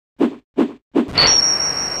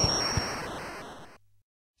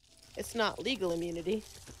It's not legal immunity.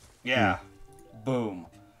 Yeah. Boom.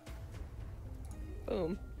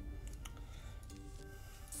 Boom.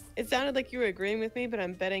 It sounded like you were agreeing with me, but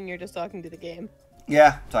I'm betting you're just talking to the game.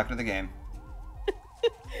 Yeah, talking to the game.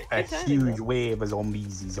 A huge wave of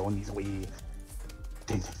zombies is on his way.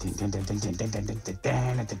 I don't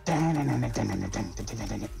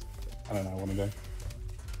know, I want to go.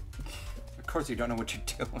 Of course you don't know what you're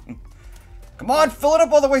doing. Come on, fill it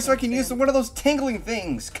up all the way so I can use one of those tingling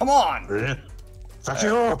things. Come on. Fuck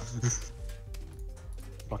you!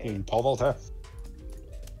 Fucking pole vaulter.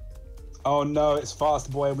 Oh no, it's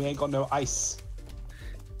fast boy and we ain't got no ice.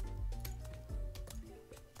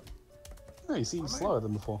 Oh, he seems slower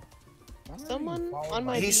than before. Someone on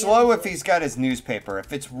my He's DM slow if he's got his newspaper.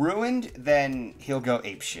 If it's ruined, then he'll go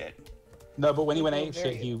apeshit. No, but when he went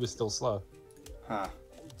apeshit, he was still slow. Huh.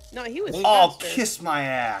 No, he was Oh, faster. kiss my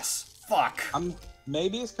ass. Fuck.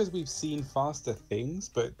 Maybe it's because we've seen faster things,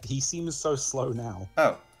 but he seems so slow now.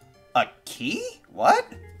 Oh. A key? What?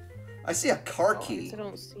 I see a car key. I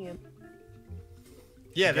don't see him.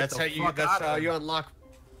 Yeah, that's how you unlock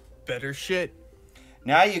better shit.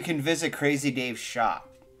 Now you can visit Crazy Dave's shop.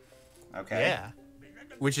 Okay. Yeah.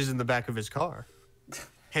 Which is in the back of his car.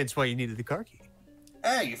 Hence why you needed the car key.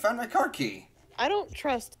 Hey, you found my car key. I don't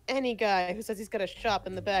trust any guy who says he's got a shop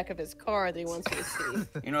in the back of his car that he wants me to see.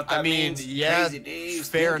 You know what that means? Yeah, Crazy Dave's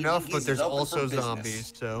fair Dinky enough, Dinkies but is there's open also for business.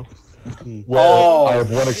 zombies, so... Well, I have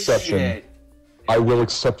one Oh, exception. shit. I will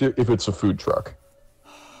accept it if it's a food truck.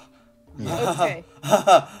 Okay.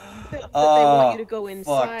 But they want you to go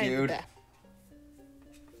inside dude. the back.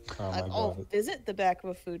 Oh my I'll god. visit the back of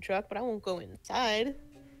a food truck, but I won't go inside.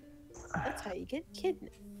 That's how you get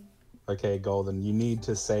kidnapped. Okay, Golden, you need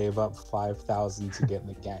to save up 5,000 to get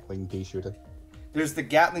the Gatling pea shooter. There's the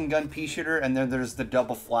Gatling gun pea shooter, and then there's the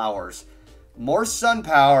double flowers. More sun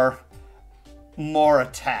power, more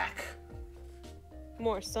attack.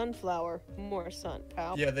 More sunflower, more sun,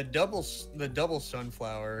 pal. Yeah, the double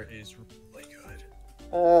sunflower is really good.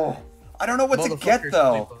 Oh, I don't know what to get Motherfuckers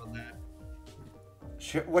though. sleep on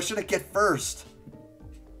that. What should I get first?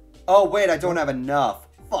 Oh wait, I don't have enough.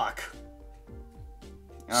 Fuck.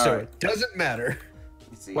 So Alright. it doesn't matter.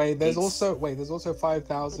 Let's see. Wait, there's also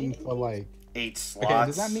 5,000 for like 8 slots. Okay,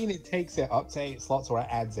 does that mean it takes it up to 8 slots or it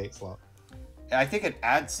adds 8 slots? I think it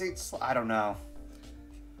adds 8 slots. I don't know.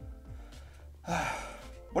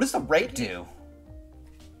 What does the rate do?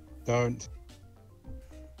 Don't.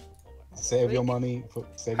 Save your money.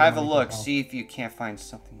 Have a look. See if you can't find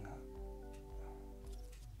something.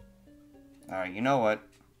 Alright, you know what?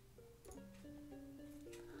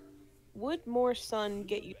 Would more sun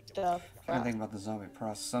get you stuff? I think about the zombie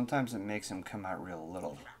process. Sometimes it makes him come out real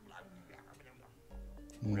little.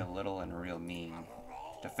 Real little and real mean.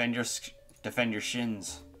 Defend your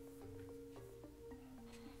shins.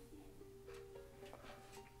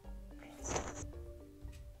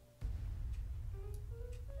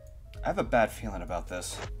 I have a bad feeling about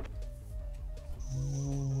this.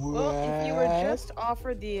 Well, if you were just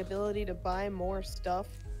offered the ability to buy more stuff,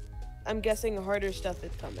 I'm guessing harder stuff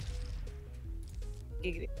is coming.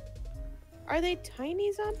 Giggity. Are they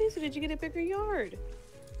tiny zombies, or did you get a bigger yard?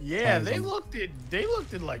 Yeah, they looked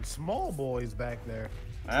at like small boys back there.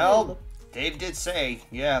 Well, Dave did say,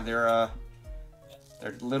 yeah, they're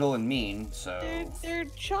little and mean, so... They're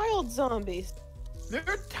child zombies.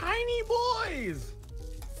 They're tiny boys!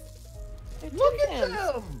 They're Look Tim at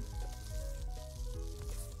Tams. them!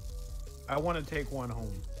 I want to take one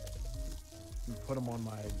home. And put them on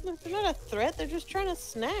my... Look, they're not a threat, they're just trying to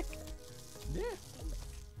snack. Yeah.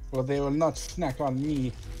 Well, they will not snack on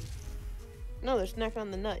me. No, they're snack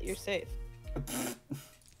on the nut, you're safe.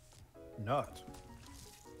 Nut.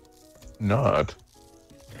 Not.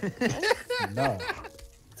 No.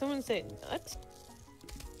 Someone say nut?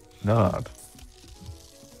 Not.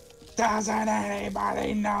 Doesn't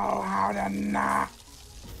anybody know how to knock?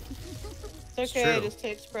 It's okay, it just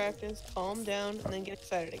takes practice. Calm down, and then get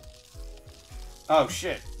excited again. Oh,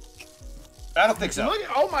 shit. I don't think so. Look at,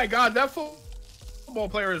 oh my god, that football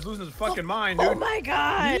player is losing his fucking mind, dude. Oh my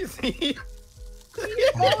god! He's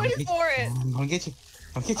going for it! I'm gonna get you.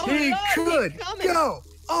 I'm gonna get Oh, you. no, could he's coming. go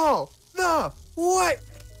all the way.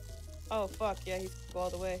 Oh fuck, yeah, he's go all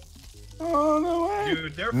the way. Oh, no way.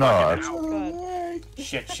 dude, they're Not. fucking out. God. Way.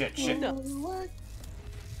 Shit. No.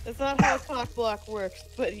 That's not how a cock block works,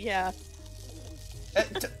 but yeah.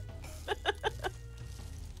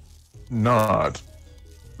 Not.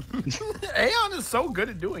 Aeon is so good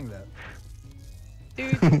at doing that.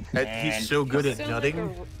 Dude, He's so good at sound nutting.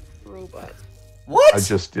 like a robot. What? I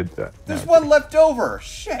just did that. There's one left over.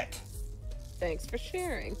 Shit. Thanks for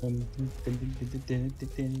sharing. I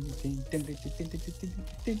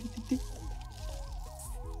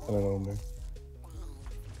don't know.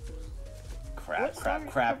 Crap, crap,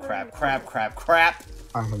 crap, crap, crap, crap, crap.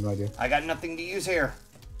 I have no idea. I got nothing to use here.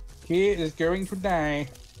 He is going to die.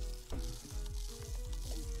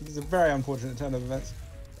 This is a very unfortunate turn of events.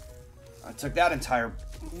 I took that entire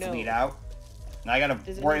fleet out. Now I gotta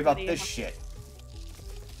Does worry about anybody this have- shit.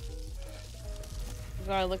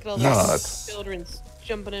 God, look at all Not. those children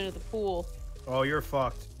jumping into the pool. Oh, you're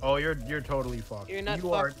fucked. Oh, you're totally fucked. You're not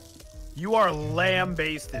You are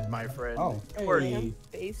lamb-basted, my friend. Oh, You are- hey.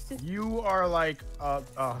 Basted. You are like a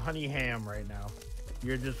honey ham right now.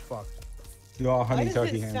 You're just fucked. You are Why honey does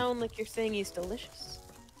turkey it ham. sound like you're saying he's delicious?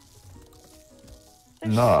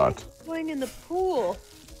 There's Not. shit going in the pool.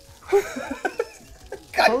 God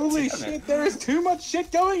Holy damn it. shit, there is too much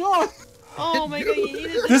shit going on! Oh my god, you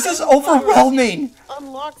needed to This is go slower. overwhelming.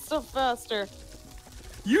 Unlock stuff faster.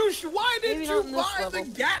 Why didn't Maybe you not in this buy the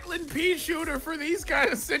level. Gatling pea shooter for these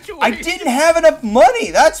kind of situations? I didn't have enough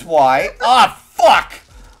money, that's why. Ah, fuck.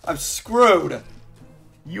 I'm screwed.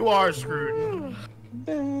 You are screwed.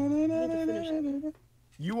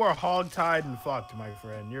 You are hog-tied and fucked, my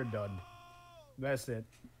friend. You're done. That's it.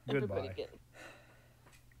 Everybody Goodbye. get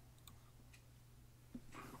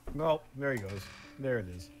No, there he goes. There it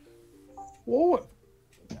is. What?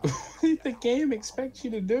 What did the game expect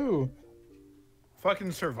you to do?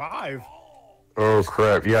 Fucking survive. Oh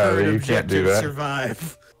crap! Yeah, Third you can't do objective, that.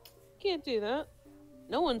 Survive. Can't do that.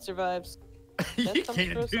 No one survives. You That comes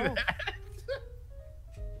can't for us do all. that.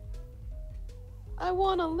 I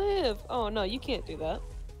wanna live. Oh no, you can't do that.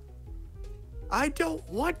 I don't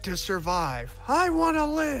want to survive. I want to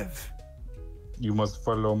live. You must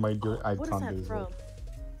follow my I What is can't that do from?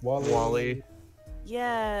 Wally. Wally.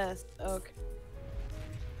 Yes. Okay.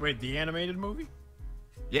 Wait, the animated movie?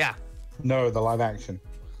 Yeah. No, the live action.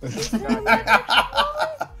 No, I there's should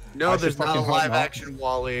not a fucking hope live not. action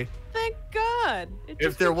Wally. Thank God. It'd If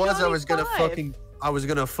just there be was, I Johnny was gonna 5.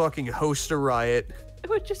 fucking host a riot. It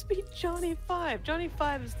would just be Johnny 5. Johnny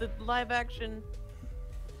 5 is the live action.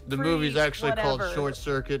 The Free movie's actually called whatever. Short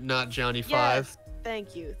Circuit, not Johnny Yes. 5.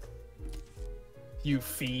 Thank you. You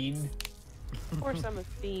fiend. Of course, I'm a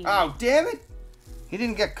fiend. Oh, damn it. He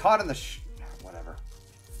didn't get caught in the whatever.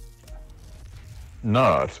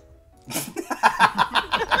 Not.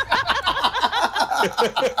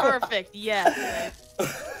 Perfect. Yes.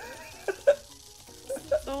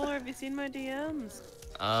 Solar, have you seen my DMs?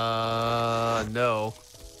 No.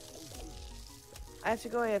 I have to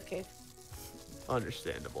go AFK.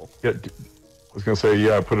 Understandable. Yeah, I was gonna say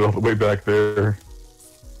yeah. I put it all the way back there.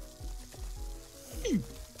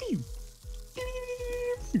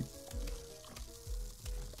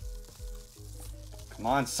 Come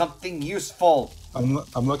on, something useful. I'm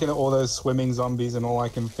looking at all those swimming zombies and all I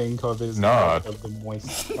can think of is Not. of the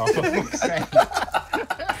moist.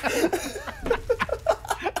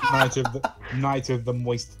 Night of the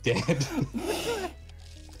moist dead.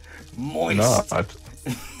 Moist. Not.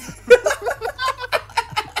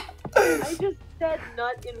 I just said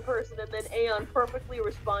nut in person, and then Aeon perfectly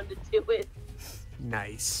responded to it.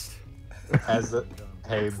 Nice. As the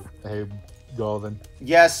hey Golden.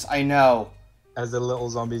 Yes, I know. As the little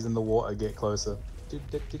zombies in the water get closer.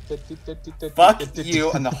 Fuck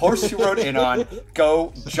you and the horse you rode in on.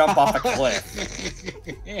 Go jump off a cliff.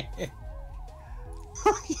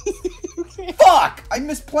 Fuck! I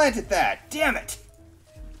misplanted that. Damn it.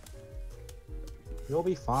 You'll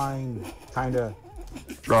be fine. Kinda.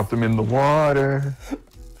 Drop them in the water.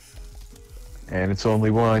 And it's only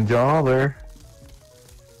 $1.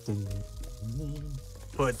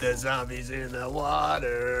 Put the zombies in the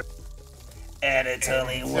water. And it's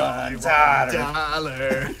only It's $1.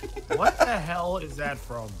 $1. What the hell is that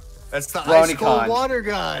from? That's the ice cold BronyCon. water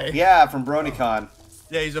guy. Yeah, from BronyCon.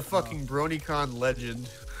 Yeah, he's a fucking BronyCon legend.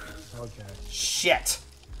 Okay. Shit.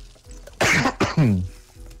 There's a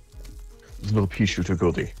little pea shooter,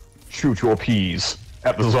 Goldie. Shoot your peas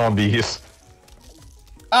at the zombies.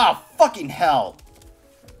 Oh, fucking hell.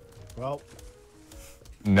 Well,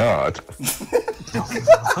 Not.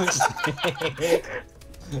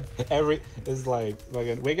 It's like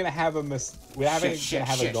we're gonna have a we're having Shit,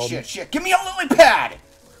 gonna have a shit, golden. shit, shit. Give me a lily pad!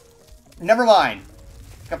 Never mind.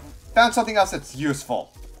 Found something else that's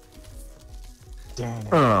useful.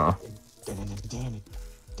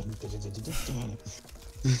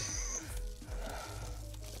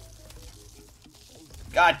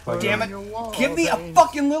 God damn it. Give me a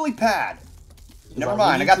fucking lily pad! Never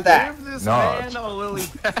mind, I got that. give this Not. man a lily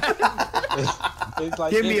pad. It's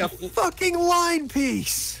like Give me a fucking line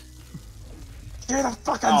piece. Give me the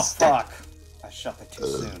fucking Oh, stick. fuck. I shot that too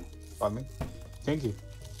soon. Pardon me? Thank you.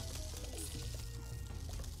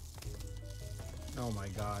 Oh my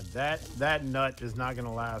god, that nut is not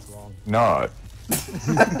gonna last long. Not.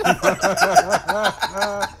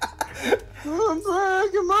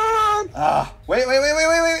 Come on! Wait.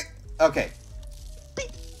 Okay.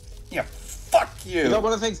 Yeah, fuck you. You got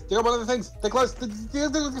one of the things. You got one of the things. They're close.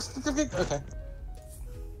 Okay.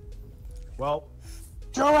 Well,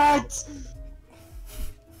 Do it!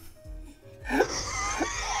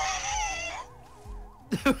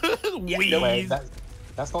 wheeze. Wait,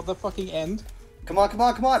 that's not the fucking end. Come on.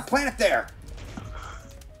 Plant it there.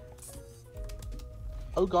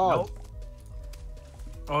 Oh god. Nope.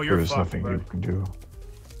 Oh, you're There's fucked, nothing bud. you can do.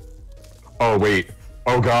 Oh wait.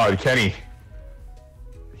 Oh god, Kenny.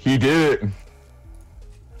 He did it.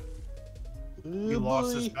 You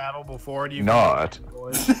lost this battle before it even Not.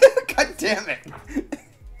 boys. God damn it.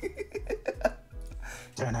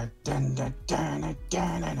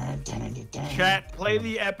 Chat, play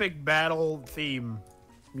the epic battle theme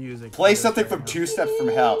music. Play something from Two Steps from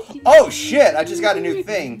Hell. Oh shit, I just got a new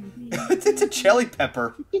thing. It's a chili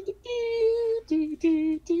pepper.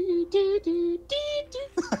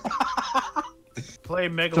 Play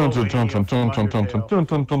Dun, Megalomania dun, dun, from dun, dun, dun, Undertale. dun,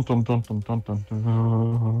 dun, dun, dun, dun, dun, dun, dun,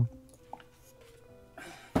 dun.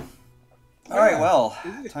 Alright, well,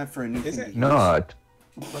 time for a new Is thing. it to Not.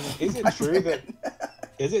 Is it true that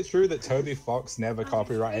is it true that Toby Fox never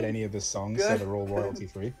copyrighted any of his songs, so Good. they're all royalty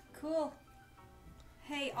free? Cool.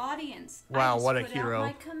 Hey, audience. Wow, I just what a put hero. Out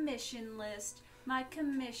my commission list. My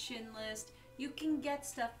commission list. You can get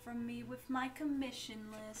stuff from me with my commission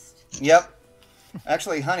list. Yep.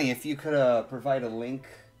 Actually, honey, if you could provide a link.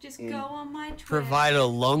 Just in- go on my Twitter. Provide a You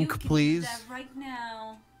lunk, can do please. that right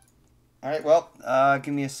now. Alright, well,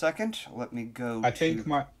 give me a second. Let me go I to... think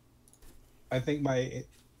my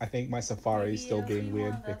Safari is still Maybe being I'll be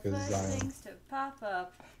weird one of the because first things to pop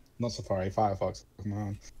up. not Safari, Firefox. Come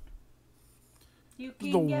on. You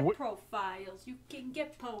The can get wi- profiles, you can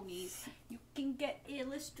get ponies, you can get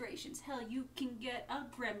illustrations, hell, you can get a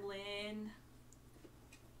gremlin.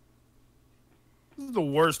 This is the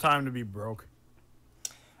worst time to be broke.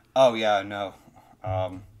 Oh, yeah, no.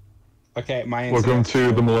 Okay, my Welcome internet's to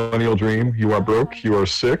the slow. millennial dream. You are broke. You are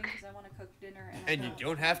sick. Because I wanna cook dinner I And you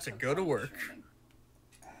don't have to go to work.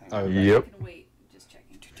 Oh, Yep. Can wait, just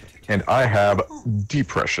checking. And I have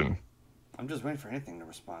depression. I'm just waiting for anything to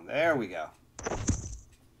respond. There we go.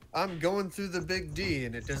 I'm going through the big D,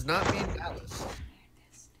 and it does not mean Dallas.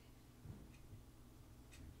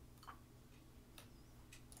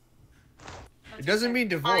 It doesn't mean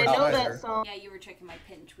divorce I know either. that song. Yeah, you were checking my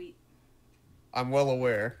pinned tweet. I'm well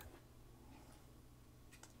aware.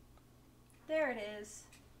 There it is.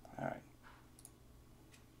 Alright.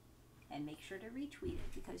 And make sure to retweet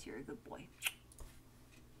it because you're a good boy.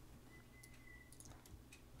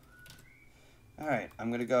 Alright, I'm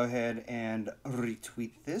gonna go ahead and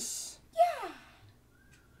retweet this.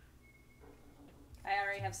 I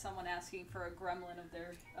already have someone asking for a gremlin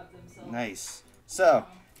of themselves. Nice. So,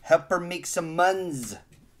 help her make some muns.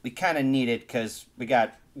 We kind of need it because we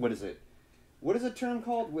got, what is it? What is the term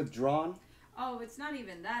called? Withdrawn? Oh, it's not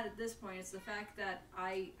even that at this point. It's the fact that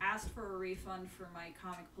I asked for a refund for my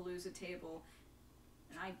Comic Palooza table,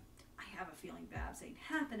 and I have a feeling Babs ain't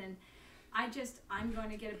happening. I'm going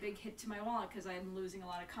to get a big hit to my wallet because I'm losing a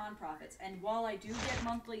lot of con profits. And while I do get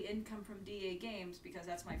monthly income from DA Games, because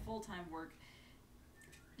that's my full-time work,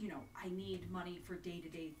 you know, I need money for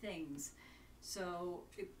day-to-day things. So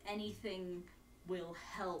if anything will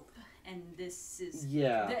help, and this is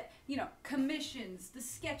commissions, the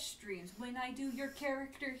sketch streams, when I do your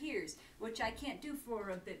character here's, which I can't do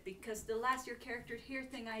for a bit because the last your character here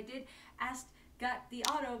thing I did got the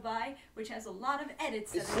auto buy, which has a lot of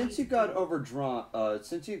edits. That Since you got overdrawn,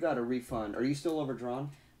 since you got a refund, are you still overdrawn?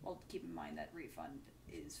 Well, keep in mind that refund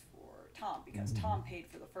is for Tom because Tom paid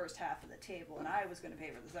for the first half of the table and I was going to pay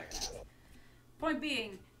for the second half. Point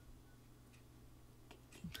being,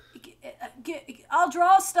 I'll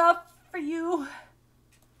draw stuff for you.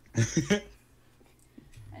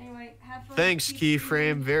 Anyway, have fun. Thanks, Keep Keyframe.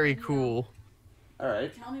 streaming, Very and, cool.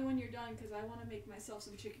 Alright. Tell me when you're done because I want to make myself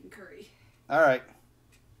some chicken curry. Alright.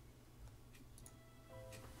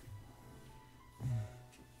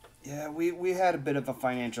 Yeah, we had a bit of a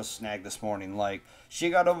financial snag this morning. Like, she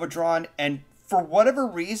got overdrawn, and for whatever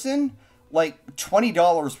reason, like,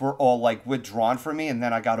 $20 were all, like, withdrawn from me, and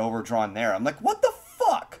then I got overdrawn there. I'm like, what the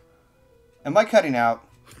fuck? Am I cutting out?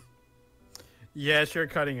 Yes, you're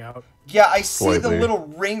cutting out. Yeah, I see the Slightly. little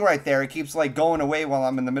ring right there. It keeps, like, going away while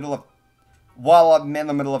I'm in the middle of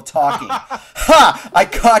talking. Ha! I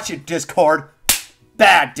caught you, Discord.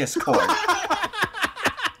 Bad Discord.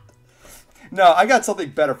 No, I got something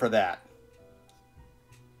better for that.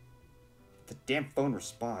 damn phone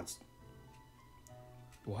response.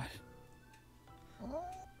 What?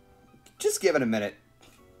 Just give it a minute.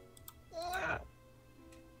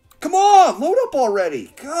 Come on, load up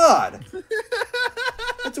already. God.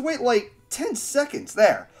 I have to wait like 10 seconds.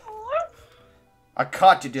 There. I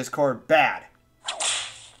caught you, Discord. Bad.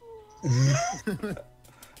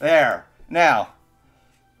 There. Now.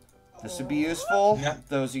 This would be useful.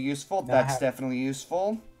 Those are useful. That's definitely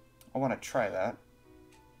useful. I want to try that.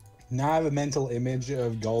 Now I have a mental image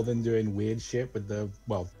of Golden doing weird shit with the,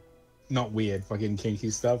 well, not weird, fucking kinky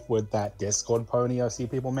stuff with that Discord pony I see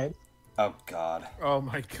people make. Oh, God. Oh,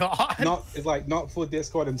 my God. It's like, not for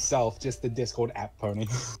Discord himself, just the Discord app pony.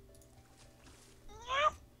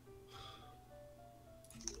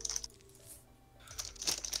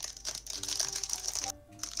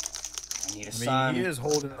 I need a I sign. mean, he is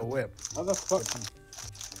holding a whip. How the fuck?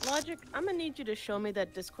 Logic, I'm gonna need you to show me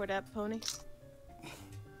that Discord app, Pony.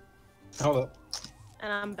 Hold up.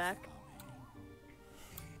 And I'm back.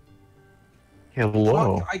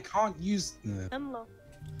 Hello. Fuck, I can't use... Hello.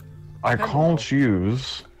 I can't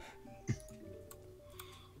use.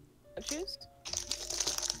 Choose?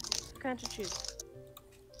 Can't you choose?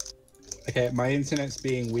 Okay, my internet's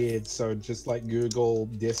being weird, so just like Google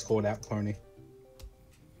Discord app pony.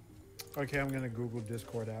 Okay, I'm gonna Google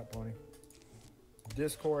Discord app pony.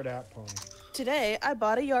 Discord app pony. Today, I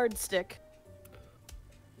bought a yardstick.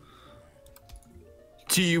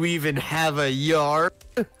 Do you even have a yard?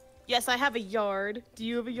 Yes, I have a yard. Do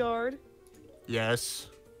you have a yard? Yes.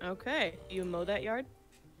 Okay. Do you mow that yard?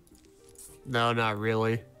 No, not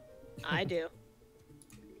really. I do.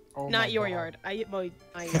 Oh my Not your God. yard. I mow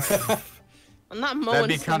my yard. I'm not mowing That'd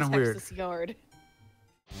be someone kinda weird. Texas yard.